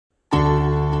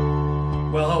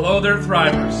Well, hello there,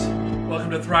 Thrivers.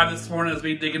 Welcome to Thrive this morning as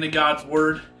we dig into God's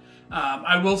Word.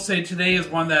 I will say today is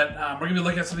one that we're going to be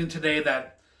looking at something today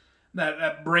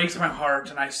that breaks my heart,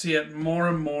 and I see it more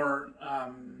and more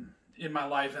in my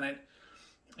life, and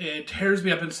it tears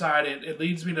me up inside. It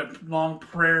leads me to long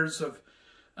prayers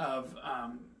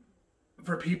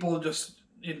for people just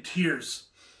in tears.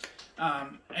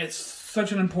 It's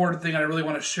such an important thing I really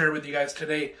want to share with you guys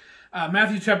today.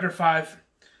 Matthew chapter 5.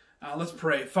 Let's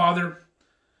pray. Father,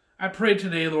 I pray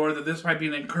today, Lord, that this might be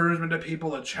an encouragement to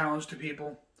people, a challenge to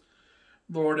people.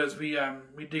 Lord, as we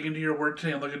dig into your word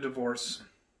today and look at divorce.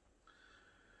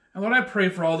 And Lord, I pray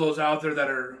for all those out there that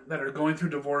are going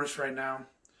through divorce right now.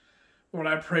 Lord,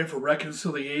 I pray for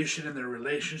reconciliation in their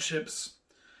relationships.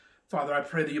 Father, I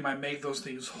pray that you might make those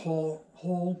things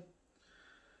whole.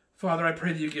 Father, I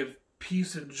pray that you give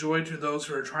peace and joy to those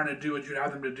who are trying to do what you'd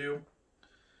have them to do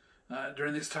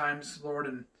during these times, Lord.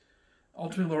 And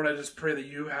ultimately, Lord, I just pray that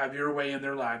you have your way in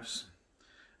their lives.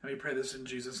 And we pray this in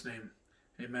Jesus' name.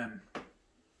 Amen.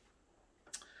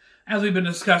 As we've been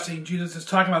discussing, Jesus is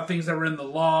talking about things that were in the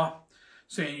law,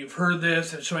 saying you've heard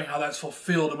this, and showing how that's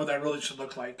fulfilled and what that really should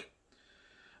look like.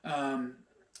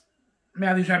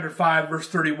 Matthew chapter 5, verse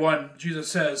 31,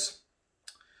 Jesus says,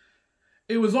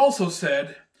 "It was also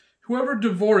said, whoever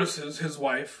divorces his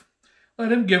wife,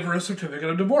 let him give her a certificate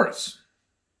of divorce.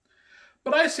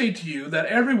 But I say to you that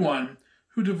everyone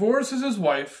who divorces his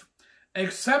wife,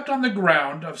 except on the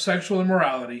ground of sexual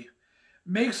immorality,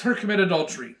 makes her commit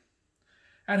adultery.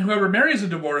 And whoever marries a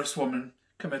divorced woman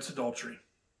commits adultery."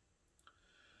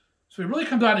 So he really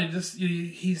comes out and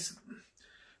he's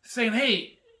saying,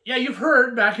 hey, yeah, you've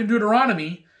heard back in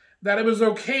Deuteronomy that it was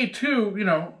okay to,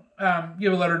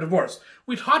 give a letter of divorce.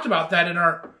 We talked about that in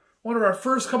one of our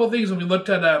first couple of things when we looked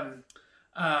at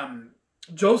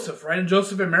Joseph, right? And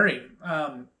Joseph and Mary.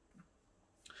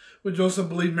 When Joseph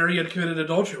believed Mary had committed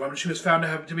adultery when she was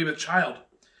found to be with child.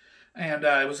 And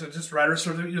it was just write her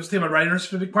certificate. He was thinking about writing her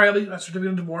certificate quietly, a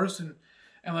certificate of divorce, and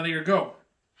letting her go.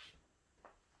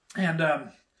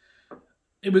 And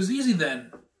it was easy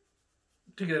then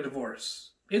to get a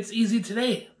divorce. It's easy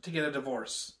today to get a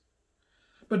divorce.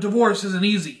 But divorce isn't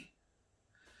easy.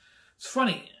 It's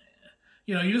funny.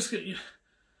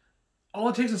 All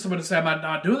it takes is someone to say, I'm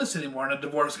not doing this anymore, and a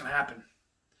divorce can happen.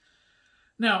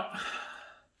 Now,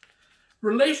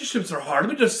 relationships are hard.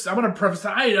 I want to preface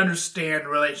that. I understand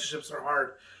relationships are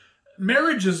hard.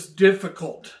 Marriage is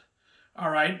difficult. All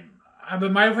right?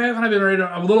 My wife and I have been married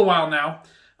a little while now.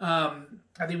 I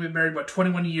think we've been married,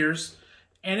 21 years.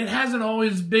 And it hasn't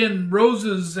always been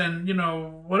roses and,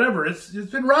 whatever. It's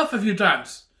been rough a few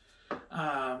times.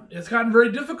 It's gotten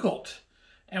very difficult.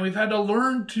 And we've had to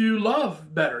learn to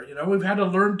love better. We've had to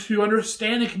learn to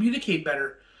understand and communicate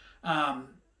better. I'm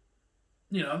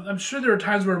sure there are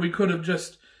times where we could have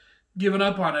just given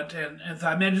up on it and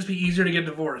thought, man, it'd just be easier to get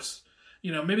divorced.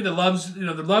 Maybe the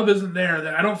love isn't there,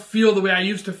 that I don't feel the way I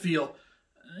used to feel.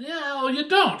 Yeah, well, you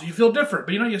don't. You feel different,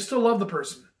 but you still love the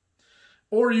person.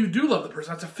 Or you do love the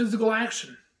person. That's a physical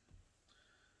action.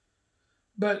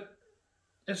 But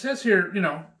it says here,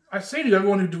 I say to you,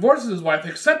 everyone who divorces his wife,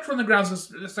 except from the grounds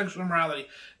of sexual immorality,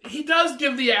 he does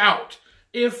give the out.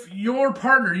 If your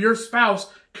partner, your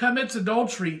spouse, commits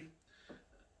adultery,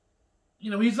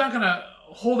 he's not going to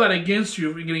hold that against you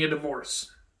if you're getting a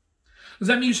divorce. Does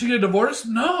that mean you should get a divorce?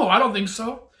 No, I don't think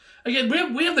so. Again,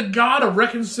 we have the God of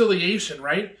reconciliation,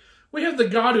 right? We have the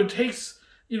God who takes,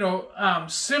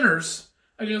 sinners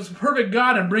against perfect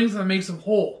God and brings them and makes them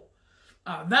whole.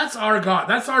 That's our God.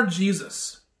 That's our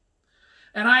Jesus.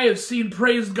 And I have seen,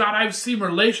 praise God, I've seen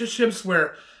relationships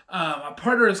where a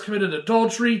partner has committed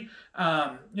adultery,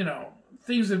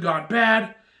 things have gone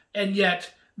bad, and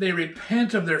yet they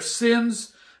repent of their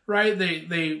sins, right?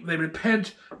 They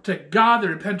repent to God, they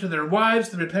repent to their wives,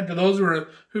 they repent to those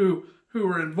who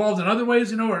are involved in other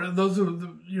ways, or those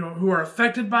who are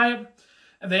affected by it,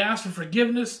 and they ask for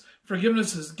forgiveness.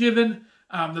 Forgiveness is given.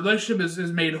 The relationship is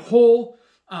made whole.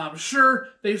 Sure,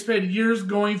 they've spent years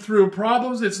going through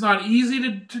problems. It's not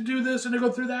easy to do this and to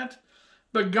go through that,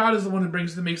 but God is the one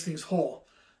who makes things whole.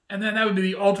 And then that would be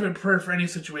the ultimate prayer for any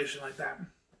situation like that.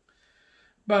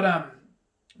 But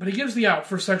he gives the out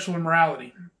for sexual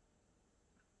immorality.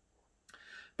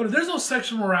 But if there's no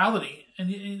sexual morality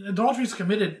and adultery is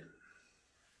committed,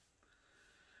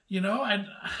 I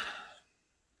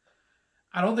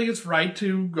don't think it's right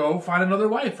to go find another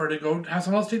wife or to go have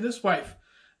someone else take this wife.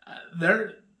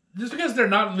 Just because they're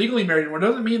not legally married anymore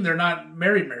doesn't mean they're not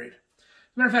married. As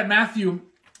a matter of fact, Matthew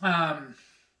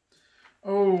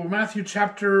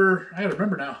chapter, I gotta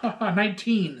remember now,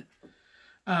 19.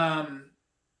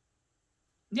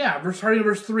 Starting in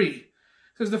verse 3.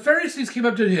 It says, the Pharisees came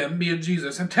up to him, being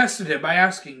Jesus, and tested him by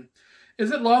asking,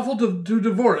 is it lawful to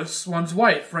divorce one's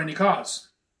wife for any cause?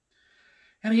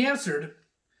 And he answered,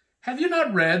 have you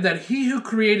not read that he who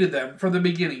created them from the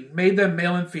beginning made them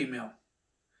male and female?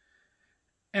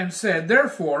 And said,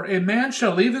 therefore, a man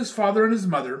shall leave his father and his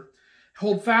mother,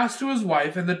 hold fast to his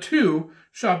wife, and the two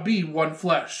shall be one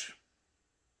flesh.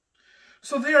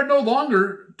 So they are no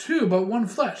longer two, but one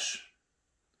flesh.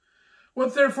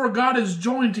 What therefore God has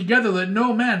joined together, let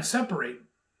no man separate.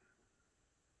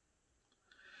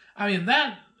 I mean,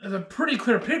 that is a pretty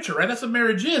clear picture, right? That's what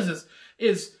marriage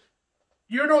is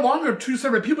you're no longer two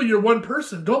separate people, you're one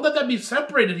person. Don't let that be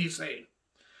separated, he's saying.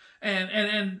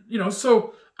 And you know,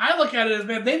 so I look at it as,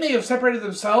 man, they may have separated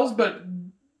themselves, but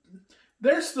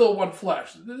they're still one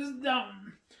flesh.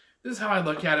 This is how I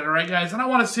look at it, all right, guys? And I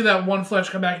want to see that one flesh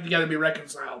come back together and be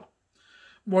reconciled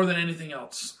more than anything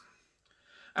else.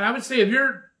 And I would say if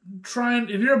you're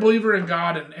a believer in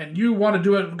God and you want to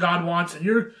do what God wants and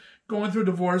you're going through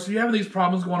divorce, you have these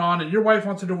problems going on and your wife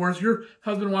wants a divorce, your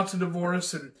husband wants a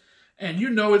divorce, and you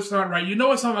know it's not right, you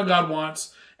know it's not what God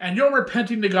wants, and you're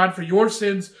repenting to God for your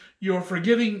sins, you're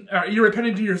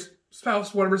repenting to your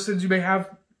spouse, whatever sins you may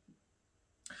have,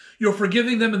 you're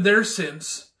forgiving them in their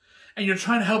sins, and you're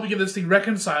trying to help get this thing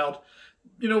reconciled.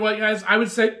 You know what, guys? I would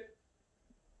say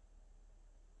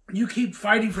you keep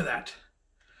fighting for that.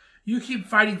 You keep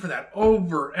fighting for that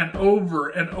over and over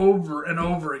and over and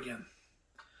over again.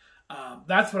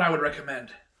 That's what I would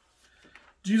recommend.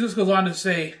 Jesus goes on to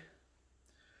say,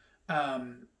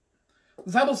 the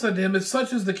disciple said to him, if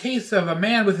such is the case of a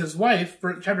man with his wife,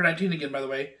 for chapter 19 again, by the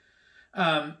way,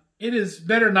 it is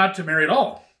better not to marry at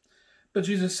all. But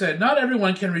Jesus said, not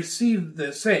everyone can receive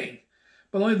this saying,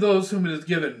 but only those whom it is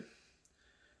given.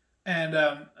 And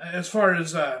as far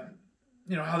as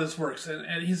you know how this works,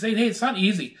 and he's saying, hey, it's not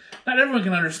easy. Not everyone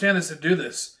can understand this and do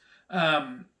this.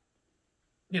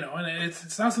 You know, and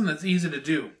it's not something that's easy to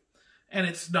do, and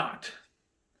it's not.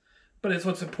 But it's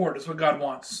what's important. It's what God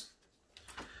wants.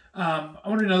 I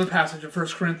want to read another passage of 1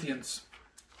 Corinthians.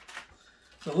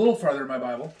 It's a little farther in my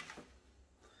Bible.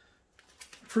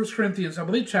 1 Corinthians, I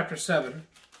believe, chapter 7.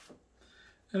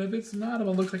 And if it's not, I'm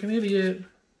going to look like an idiot.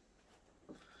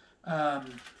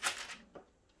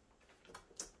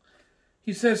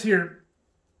 He says here,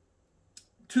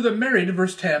 to the married, in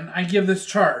verse 10, I give this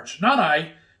charge. Not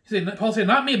I. Paul said,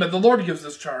 not me, but the Lord gives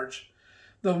this charge.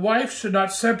 The wife should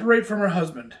not separate from her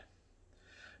husband.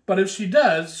 But if she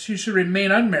does, she should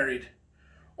remain unmarried,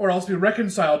 or else be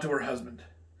reconciled to her husband.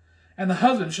 And the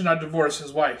husband should not divorce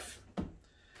his wife.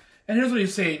 And here's what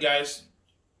he's saying, guys.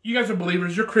 You guys are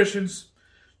believers. You're Christians.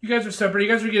 You guys are separate. You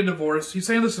guys are getting divorced. He's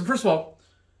saying, listen, first of all,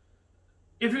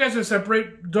 if you guys are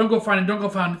separate, don't go find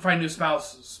new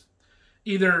spouses.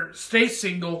 Either stay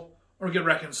single or get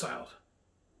reconciled.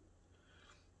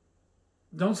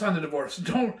 Don't sign the divorce.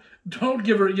 Don't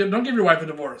give your wife a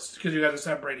divorce because you guys are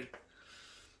separating.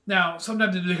 Now,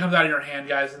 sometimes it comes out of your hand,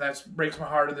 guys, and that breaks my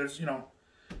heart. And there's, you know,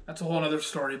 that's a whole other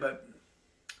story. But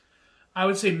I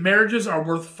would say marriages are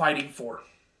worth fighting for.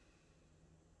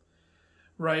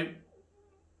 Right?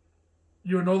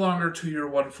 You're no longer two, you're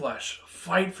one flesh.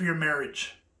 Fight for your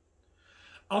marriage.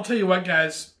 I'll tell you what,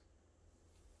 guys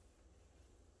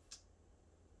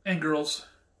and girls,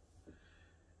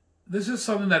 this is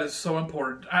something that is so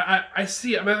important. I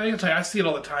see it. I mean, I can tell you, I see it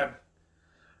all the time.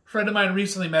 A friend of mine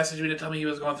recently messaged me to tell me he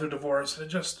was going through a divorce.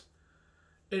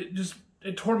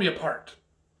 It tore me apart.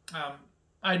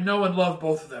 I know and love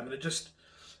both of them, and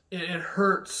it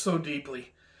hurts so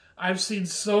deeply. I've seen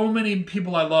so many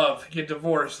people I love get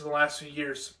divorced in the last few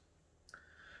years.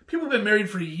 People have been married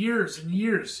for years and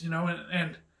years, you know,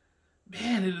 and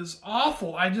man, it is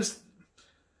awful. It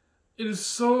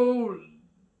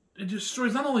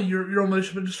destroys not only your own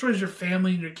relationship, but it destroys your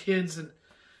family and your kids and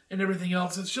everything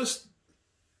else. It's just,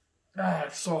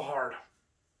 it's so hard.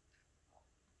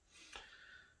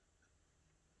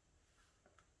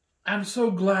 I'm so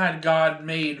glad God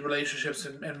made relationships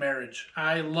and marriage.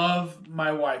 I love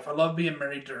my wife. I love being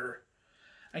married to her.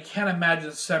 I can't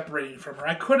imagine separating from her.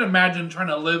 I couldn't imagine trying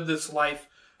to live this life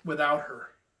without her.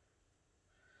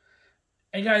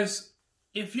 And guys,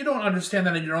 if you don't understand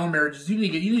that in your own marriages, you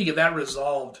need to get that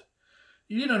resolved.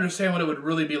 You need to understand what it would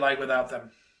really be like without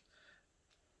them.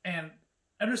 And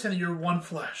understand that you're one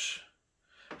flesh.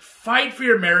 Fight for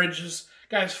your marriages.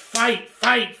 Guys, fight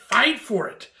for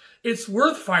it. It's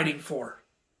worth fighting for.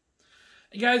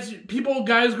 Guys,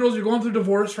 girls, you're going through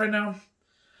divorce right now.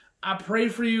 I pray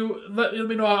for you. Let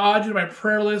me know. I'll add you to my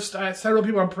prayer list. Several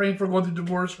people I'm praying for going through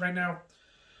divorce right now.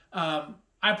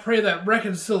 I pray that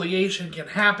reconciliation can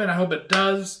happen. I hope it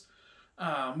does.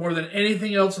 More than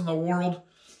anything else in the world.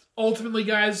 Ultimately,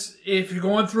 guys, if you're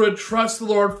going through it, trust the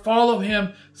Lord, follow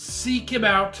Him, seek Him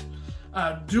out,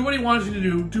 do what He wants you to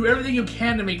do. Do everything you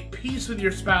can to make peace with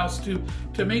your spouse, to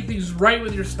make things right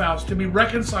with your spouse, to be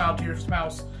reconciled to your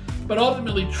spouse. But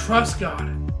ultimately, trust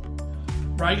God.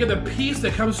 Right? Get the peace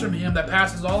that comes from Him that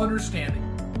passes all understanding.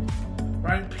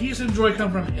 Right? Peace and joy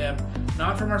come from Him,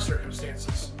 not from our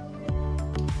circumstances.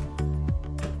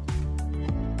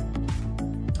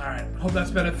 All right. Hope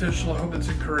that's beneficial. I hope it's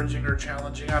encouraging or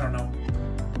challenging. I don't know.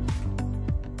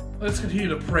 Let's continue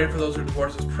to pray for those who are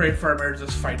divorced. Let's pray for our marriages.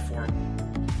 Let's fight for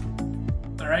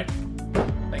them. All right?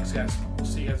 Thanks, guys. We'll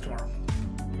see you guys tomorrow.